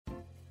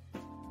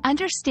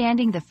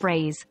Understanding the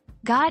phrase,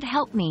 "God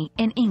help me,"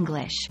 in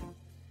English.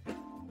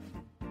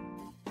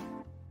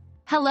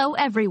 Hello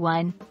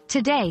everyone.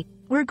 Today,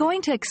 we're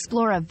going to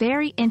explore a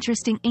very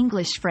interesting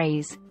English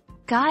phrase,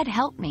 "God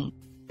help me."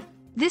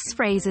 This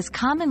phrase is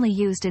commonly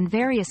used in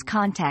various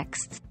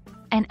contexts,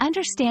 and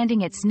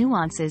understanding its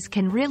nuances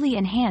can really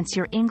enhance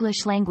your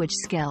English language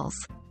skills.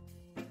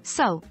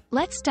 So,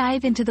 let's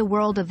dive into the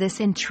world of this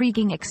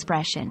intriguing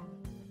expression.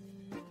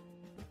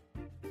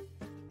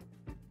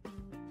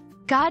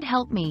 God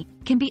help me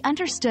can be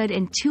understood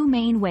in two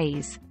main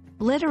ways,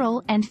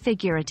 literal and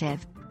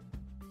figurative.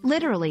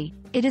 Literally,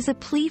 it is a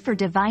plea for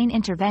divine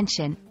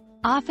intervention,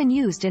 often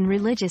used in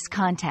religious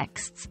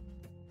contexts.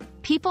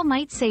 People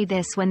might say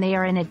this when they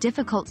are in a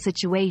difficult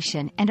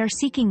situation and are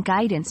seeking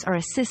guidance or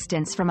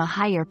assistance from a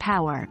higher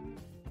power.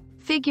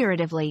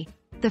 Figuratively,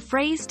 the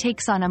phrase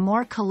takes on a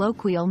more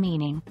colloquial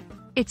meaning.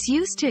 It's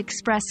used to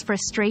express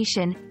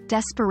frustration,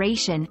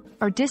 desperation,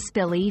 or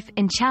disbelief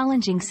in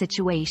challenging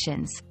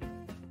situations.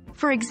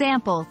 For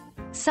example,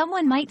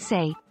 someone might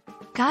say,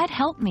 "God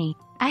help me,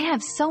 I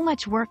have so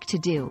much work to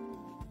do."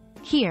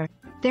 Here,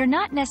 they're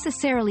not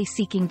necessarily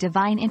seeking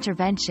divine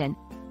intervention,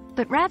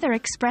 but rather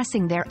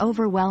expressing their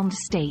overwhelmed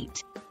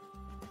state.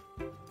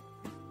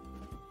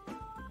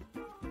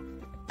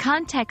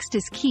 Context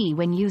is key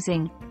when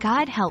using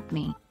 "God help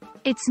me."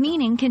 Its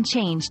meaning can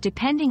change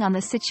depending on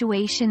the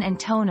situation and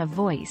tone of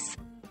voice.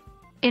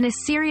 In a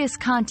serious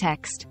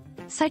context,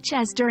 such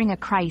as during a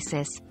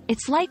crisis,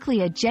 it's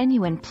likely a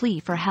genuine plea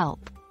for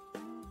help.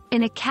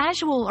 In a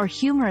casual or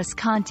humorous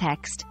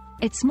context,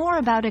 it's more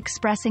about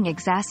expressing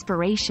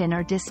exasperation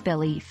or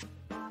disbelief.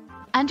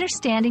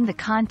 Understanding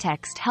the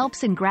context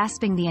helps in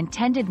grasping the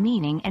intended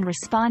meaning and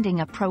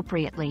responding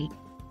appropriately.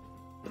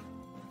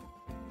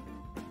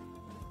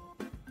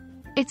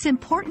 It's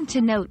important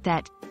to note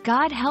that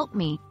 "God help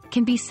me"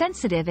 can be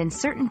sensitive in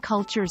certain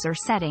cultures or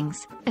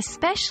settings,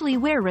 especially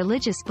where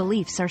religious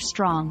beliefs are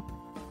strong.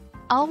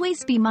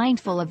 Always be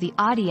mindful of the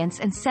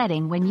audience and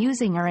setting when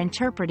using or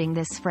interpreting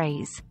this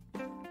phrase.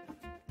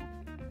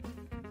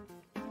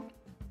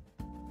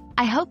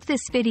 I hope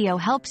this video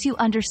helps you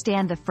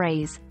understand the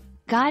phrase,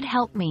 "God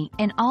help me,"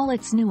 in all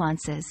its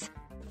nuances.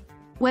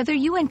 Whether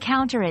you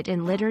encounter it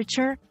in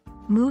literature,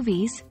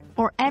 movies,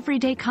 or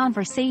everyday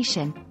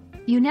conversation,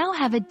 you now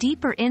have a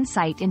deeper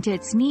insight into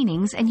its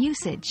meanings and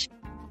usage.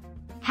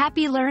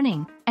 Happy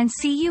learning, and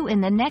see you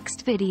in the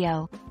next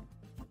video.